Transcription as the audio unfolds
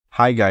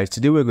Hi guys,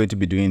 today we're going to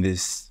be doing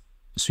this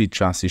sweet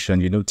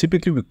transition.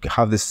 Typically we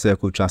have this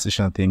circle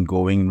transition thing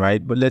going,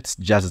 right? But let's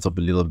jazz it up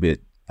a little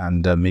bit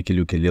and make it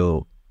look a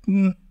little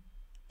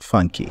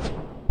funky.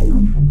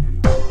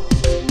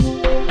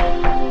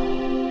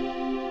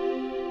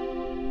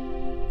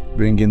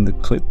 Bring in the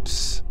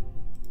clips.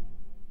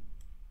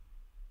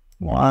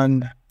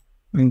 1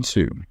 and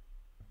 2.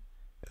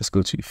 Let's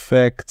go to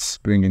effects,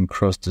 bring in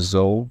cross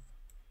dissolve.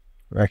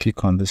 Right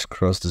click on this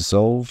cross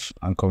dissolve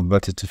and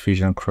convert it to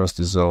Fusion cross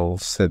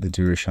dissolve. Set the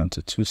duration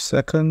to 2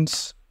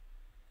 seconds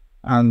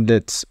and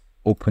let's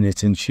open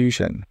it in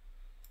Fusion.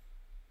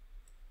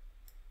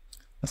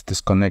 Let's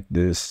disconnect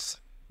this,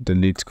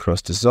 delete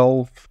cross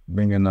dissolve,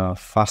 bring in a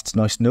fast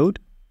noise node.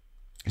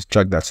 Let's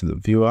drag that to the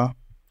viewer.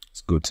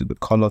 Let's go to the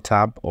color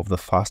tab of the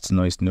fast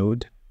noise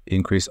node,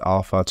 increase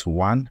alpha to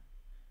 1,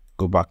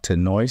 go back to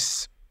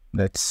noise.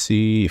 Let's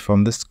see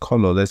from this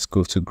color, let's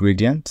go to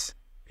gradient.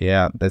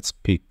 Yeah, let's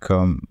pick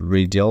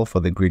radial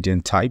for the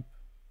gradient type.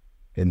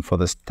 And for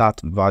the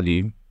start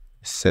value,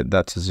 set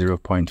that to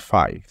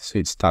 0.5. So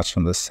it starts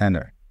from the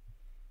center.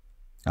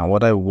 Now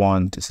what I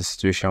want is a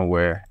situation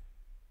where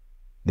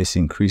this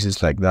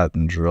increases like that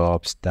and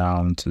drops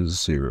down to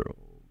 0.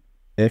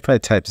 If I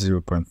type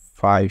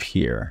 0.5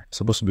 here, it's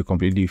supposed to be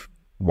completely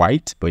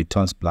white, but it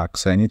turns black.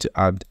 So I need to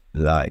add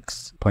like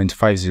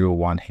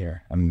 0.501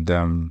 here. And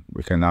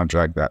we can now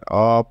drag that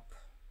up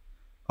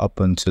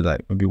until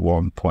like maybe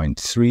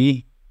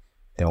 1.3,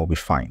 then we'll be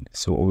fine.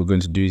 So what we're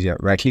going to do is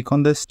right click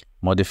on this,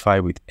 modify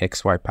with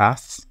XY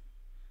paths,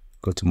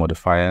 go to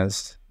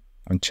modifiers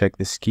and check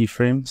the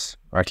keyframes,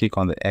 right click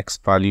on the X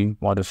value,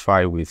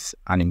 modify with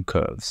anim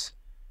curves.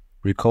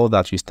 Recall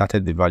that we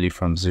started the value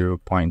from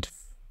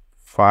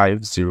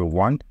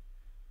 0.501.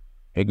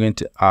 We're going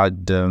to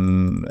add,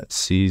 let's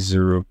see,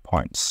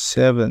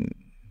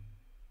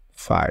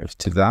 0.75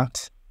 to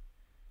that.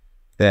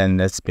 Then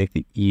let's make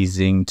the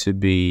easing to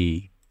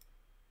be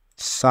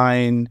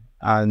sine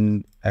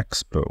and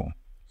expo. So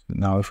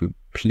now if we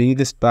play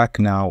this back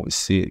now, we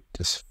see it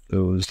just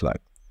flows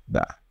like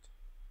that.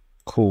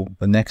 Cool.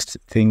 The next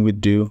thing we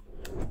do,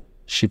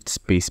 shift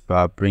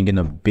spacebar, bring in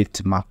a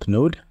bitmap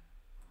node.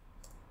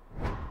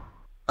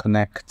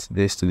 Connect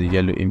this to the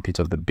yellow input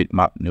of the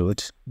bitmap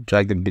node.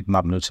 Drag the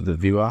bitmap node to the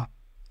viewer.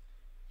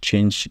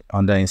 Change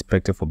under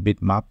inspector for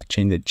bitmap.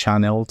 Change the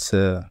channel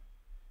to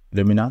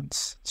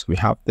luminance. So we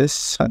have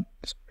this.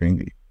 Let's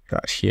bring it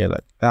right here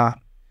like that.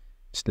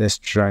 So let's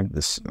drag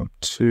this up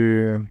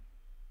to,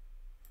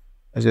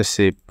 let's just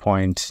say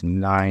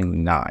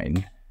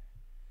 0.99.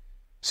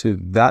 So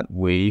that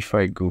way, if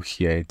I go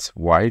here, it's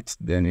white,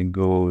 then it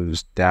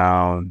goes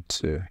down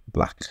to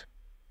black.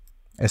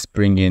 Let's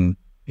bring in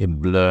a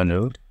blur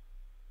node.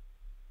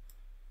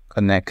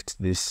 Connect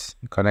this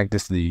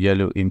to the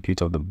yellow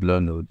input of the blur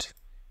node.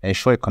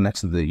 Ensure it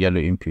connects to the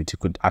yellow input. You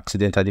could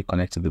accidentally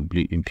connect to the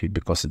blue input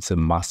because it's a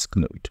mask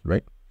node,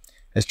 right?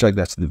 Let's drag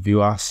that to the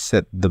viewer,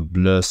 set the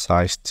blur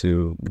size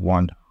to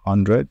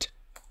 100.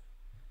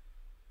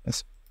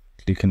 Let's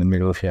click in the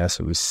middle here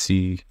so we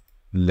see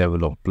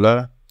level of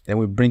blur. Then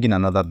we bring in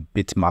another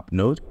bitmap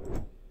node.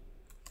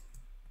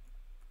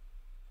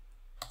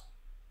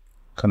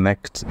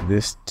 Connect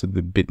this to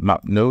the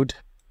bitmap node.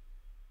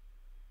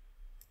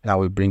 Now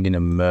we bring in a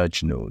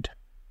merge node.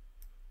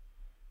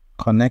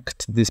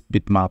 Connect this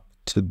bitmap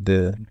to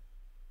the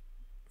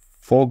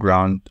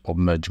foreground of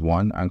merge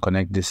 1 and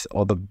connect this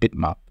other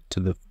bitmap to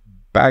the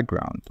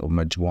background of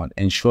merge 1.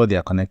 Ensure they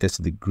are connected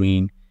to the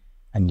green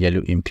and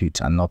yellow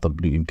inputs and not the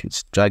blue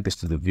inputs. Drag this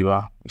to the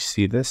viewer. We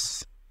see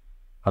this.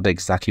 Not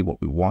exactly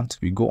what we want.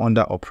 We go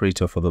under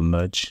operator for the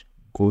merge.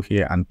 Go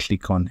here and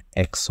click on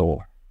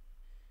XOR.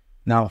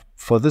 Now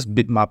for this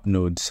bitmap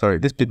node,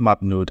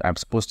 I'm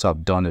supposed to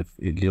have done a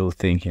little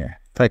thing here.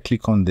 If I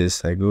click on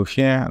this, I go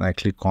here and I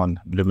click on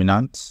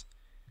luminance.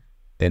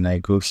 Then I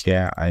go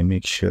here, I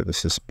make sure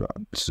this is about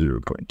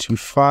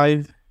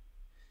 0.25.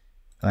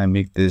 I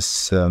make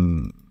this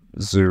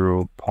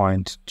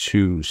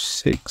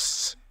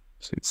 0.26.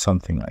 So it's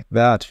something like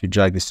that. If you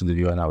drag this to the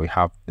viewer, now we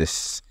have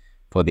this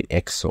for the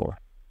XOR.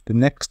 The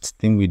next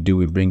thing we do,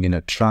 we bring in a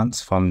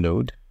transform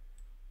node.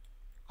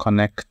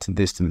 Connect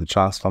this to the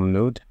transform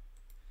node.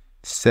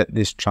 Set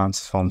this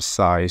transform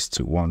size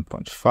to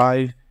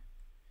 1.5.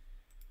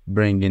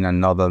 Bring in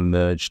another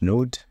merge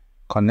node.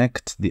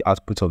 Connect the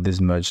output of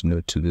this merge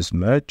node to this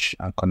merge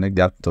and connect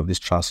the output of this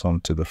transform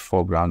to the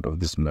foreground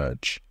of this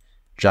merge.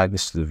 Drag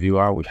this to the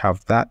viewer, we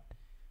have that,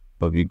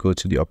 but we go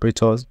to the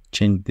operators,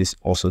 change this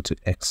also to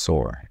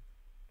XOR.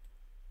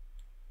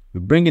 We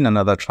bring in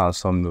another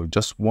transform node,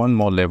 just one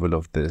more level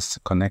of this,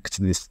 connect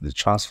this to the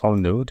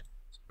transform node,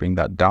 bring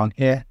that down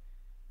here,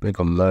 bring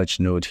a merge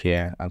node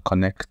here and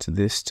connect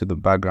this to the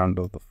background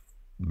of the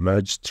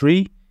merge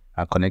 3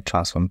 and connect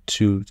transform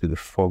 2 to the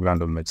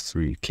foreground of merge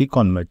 3. Click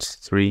on merge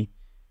 3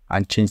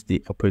 and change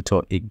the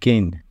operator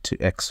again to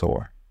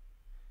XOR.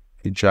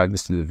 If you drag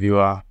this to the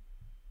viewer,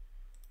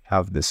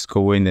 have this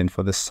going, and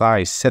for the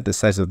size, set the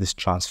size of this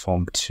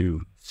transform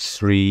to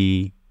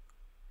 3,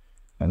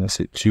 and let's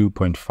say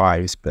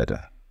 2.5 is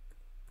better.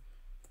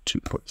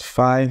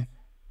 2.5.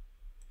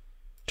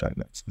 Drag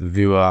that to the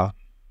viewer.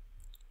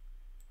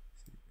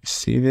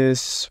 See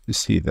this, we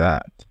see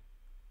that.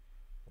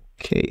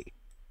 Okay,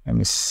 let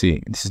me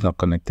see. This is not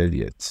connected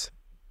yet.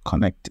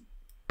 Connect it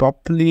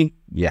properly.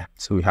 Yeah,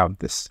 so we have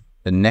this.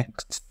 The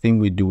next thing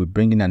we do, we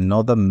bring in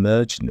another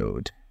merge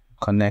node,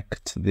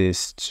 connect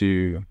this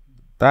to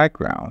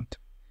background,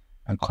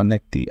 and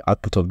connect the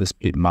output of the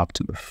split map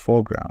to the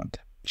foreground.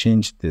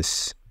 Change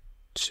this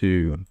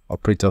to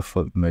operator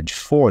for merge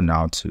 4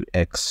 now to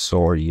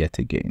XOR yet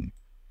again.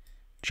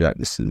 Drag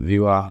this to the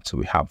viewer, so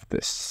we have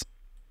this.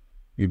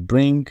 We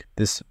bring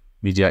this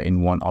media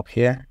in 1 up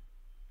here,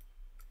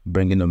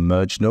 bring in a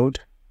merge node,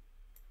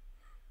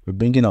 we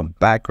bring in a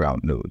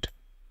background node,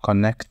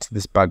 connect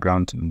this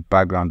background to the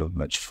background of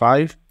merge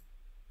 5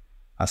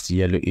 as the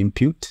yellow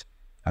input,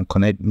 and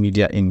connect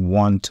media in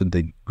 1 to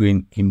the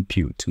green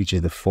input, which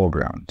is the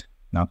foreground.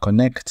 Now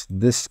connect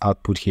this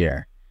output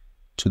here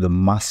to the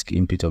mask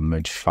input of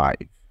merge 5,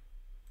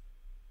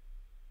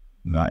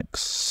 like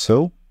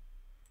so.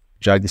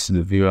 Drag this to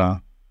the viewer,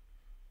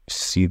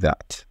 see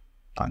that.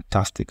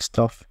 Fantastic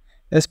stuff.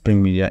 Let's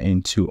bring media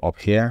into up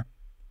here.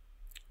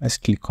 Let's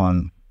click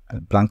on a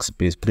blank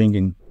space, bring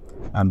in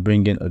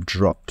a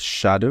drop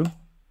shadow.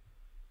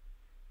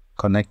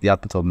 Connect the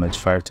output of merge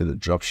 5 to the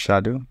drop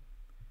shadow.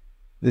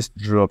 This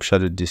drop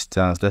shadow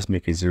distance, let's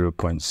make it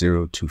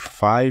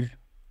 0.025.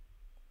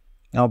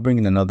 Now bring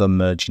in another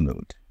merge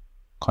node.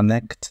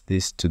 Connect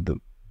this to the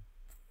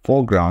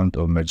foreground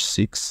of merge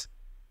 6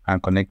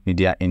 and connect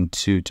media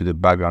into to the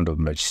background of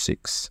merge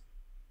 6.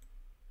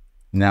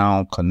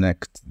 Now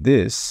connect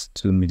this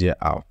to media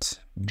out.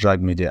 Drag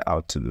media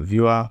out to the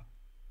viewer.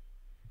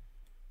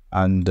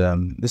 And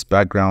this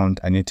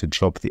background, I need to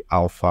drop the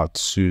alpha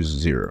to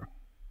 0.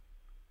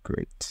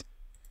 Great.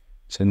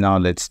 So now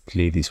let's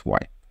play this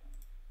wipe.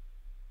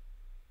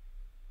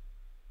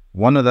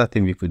 One other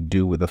thing we could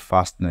do with the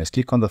fast noise,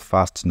 click on the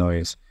fast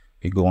noise,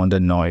 we go under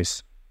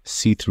noise,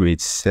 see through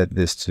it, set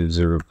this to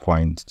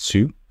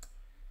 0.2.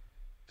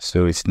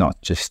 So it's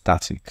not just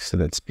static. So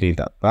let's play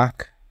that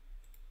back.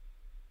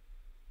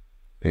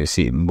 You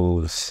see it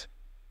moves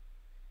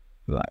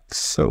like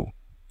so.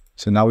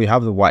 So now we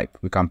have the wipe.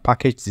 We can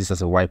package this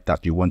as a wipe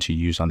that you want to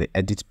use on the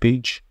edit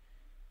page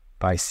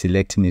by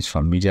selecting it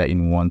from media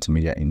in 1 to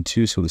media in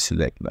 2. So we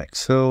select like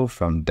so,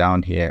 from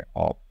down here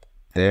up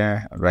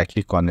there, right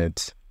click on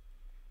it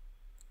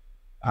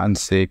and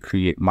say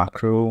create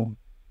macro,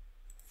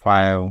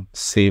 file,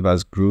 save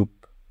as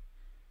group,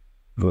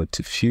 go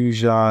to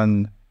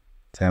Fusion,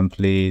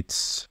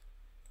 templates,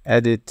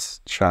 edit,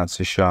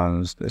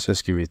 transitions. Let's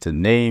just give it a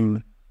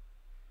name,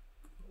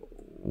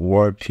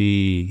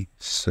 Warpy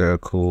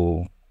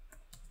circle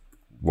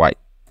wipe,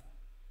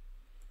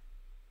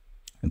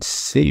 and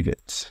save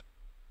it.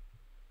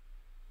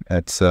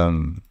 Let's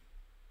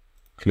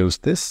close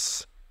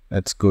this.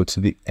 Let's go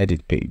to the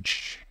edit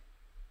page.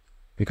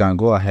 We can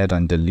go ahead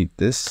and delete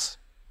this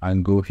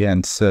and go here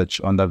and search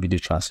under video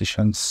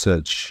transition,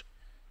 search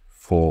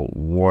for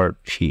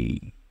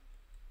Warpy,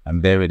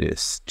 and there it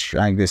is.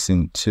 Drag this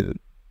into the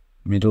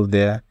middle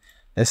there.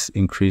 Let's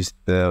increase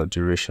the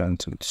duration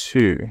to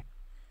 2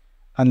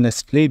 and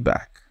let's play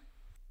back.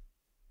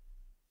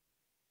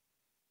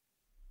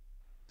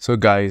 So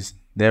guys,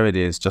 there it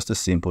is, just a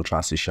simple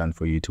transition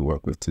for you to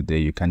work with today.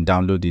 You can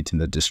download it in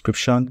the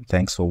description.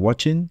 Thanks for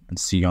watching and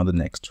see you on the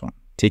next one.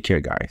 Take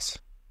care guys.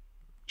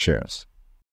 Cheers.